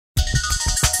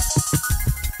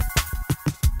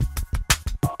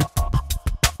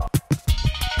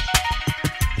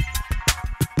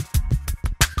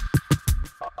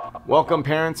Welcome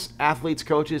parents, athletes,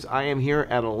 coaches. I am here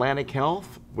at Atlantic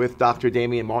Health with Dr.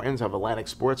 Damion Martins of Atlantic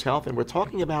Sports Health, and we're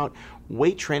talking about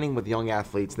weight training with young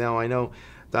athletes. Now, I know,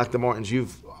 Dr. Martins,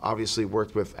 you've obviously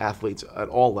worked with athletes at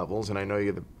all levels, and I know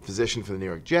you're the physician for the New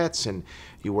York Jets, and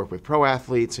you work with pro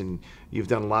athletes, and you've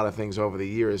done a lot of things over the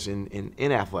years in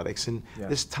athletics. And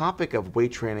this topic of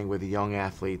weight training with young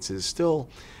athletes is still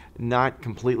not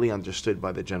completely understood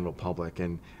by the general public.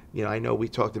 And I know we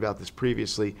talked about this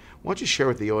previously. Why don't you share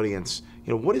with the audience,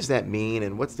 what does that mean,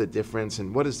 and what's the difference,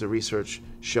 and what does the research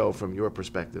show from your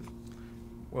perspective?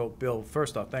 Well, Bill,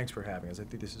 first off, thanks for having us. I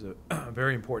think this is a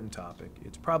very important topic.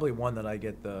 It's probably one that I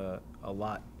get a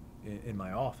lot in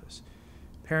my office.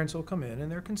 Parents will come in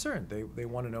and they're concerned. They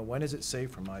want to know, when is it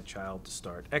safe for my child to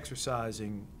start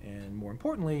exercising, and more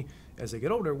importantly, as they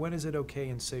get older, when is it okay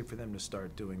and safe for them to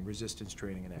start doing resistance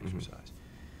training and exercise?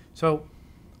 So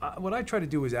what I try to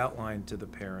do is outline to the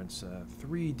parents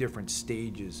 3 different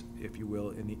stages, if you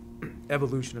will, in the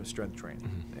evolution of strength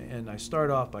training. And I start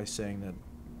off by saying that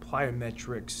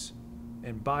plyometrics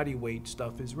and body weight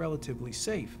stuff is relatively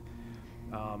safe.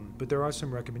 But there are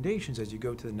some recommendations as you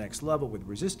go to the next level with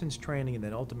resistance training and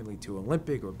then ultimately to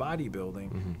Olympic or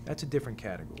bodybuilding. That's a different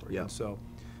category. And so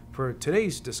for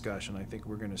today's discussion, I think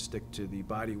we're going to stick to the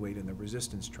body weight and the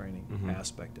resistance training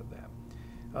aspect of that.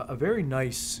 A very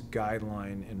nice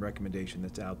guideline and recommendation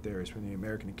that's out there is from the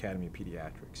American Academy of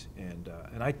Pediatrics. And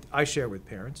I share with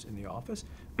parents in the office,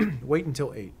 wait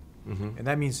until 8. And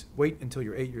that means wait until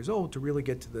you're 8 years old to really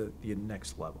get to the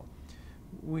next level.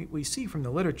 We see from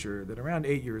the literature that around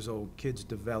 8 years old, kids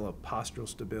develop postural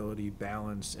stability,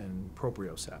 balance, and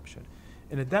proprioception.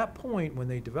 And at that point, when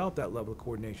they develop that level of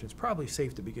coordination, it's probably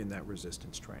safe to begin that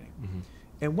resistance training.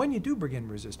 And when you do begin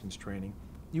resistance training,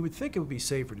 you would think it would be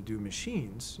safer to do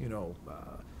machines,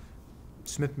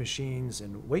 Smith machines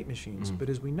and weight machines, but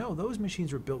as we know, those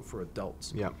machines are built for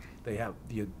adults. They have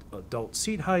the adult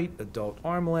seat height, adult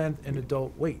arm length, and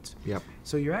adult weights.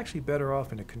 So you're actually better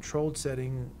off in a controlled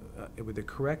setting with the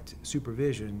correct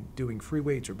supervision doing free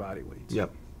weights or body weights.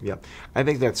 I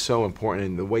think that's so important,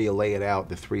 and the way you lay it out,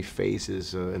 the 3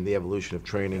 phases in the evolution of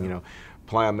training,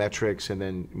 plyometrics and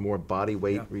then more body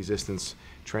weight resistance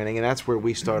training, and that's where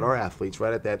we start our athletes,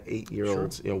 right at that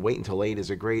 8-year-olds. Wait until 8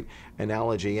 is a great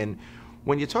analogy. And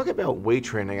when you talk about weight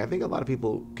training, I think a lot of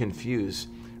people confuse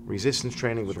resistance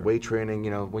training with weight training.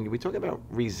 When we talk about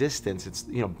resistance, it's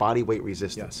body weight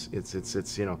resistance.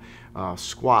 It's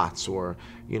squats or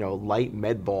light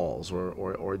med balls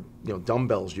or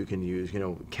dumbbells you can use.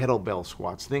 Kettlebell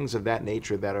squats, things of that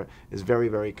nature that is very,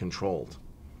 very controlled.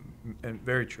 And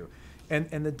very true.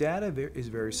 And the data is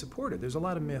very supportive. There's a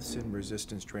lot of myths in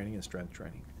resistance training and strength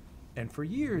training. And for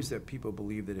years that people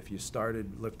believed that if you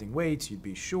started lifting weights, you'd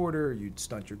be shorter, you'd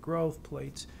stunt your growth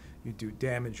plates, you'd do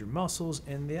damage your muscles,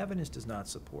 and the evidence does not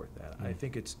support that. I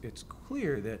think it's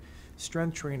clear that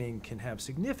strength training can have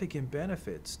significant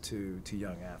benefits to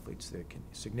young athletes. There can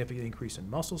significant increase in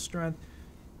muscle strength,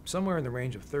 somewhere in the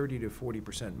range of 30 to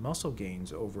 40% muscle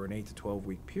gains over an 8 to 12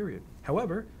 week period.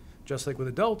 However, just like with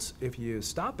adults, if you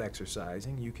stop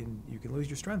exercising, you can lose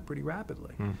your strength pretty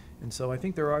rapidly. And so I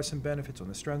think there are some benefits on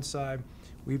the strength side.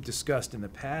 We've discussed in the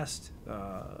past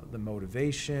the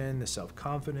motivation, the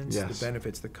self-confidence, the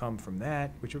benefits that come from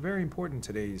that, which are very important in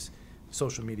today's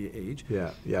social media age.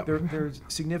 There's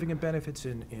significant benefits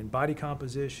in body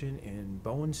composition, in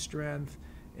bone strength,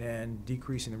 and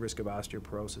decreasing the risk of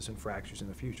osteoporosis and fractures in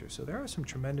the future. So there are some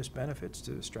tremendous benefits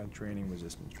to strength training,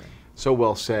 resistance training. So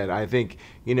well said. I think,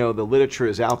 the literature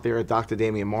is out there. Dr.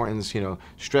 Damion Martins,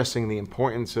 stressing the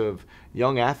importance of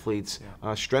young athletes,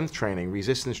 strength training,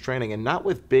 resistance training, and not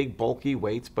with big, bulky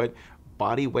weights, but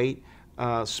body weight,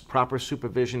 proper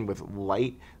supervision with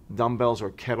light dumbbells or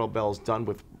kettlebells done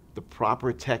with the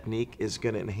proper technique is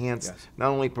going to enhance not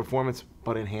only performance,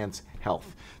 but enhance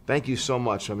health. Thank you so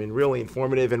much. Really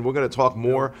informative, and we're going to talk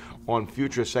more on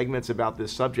future segments about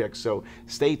this subject, so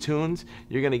stay tuned.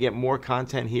 You're going to get more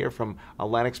content here from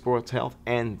Atlantic Sports Health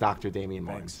and Dr. Damion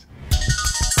Martins.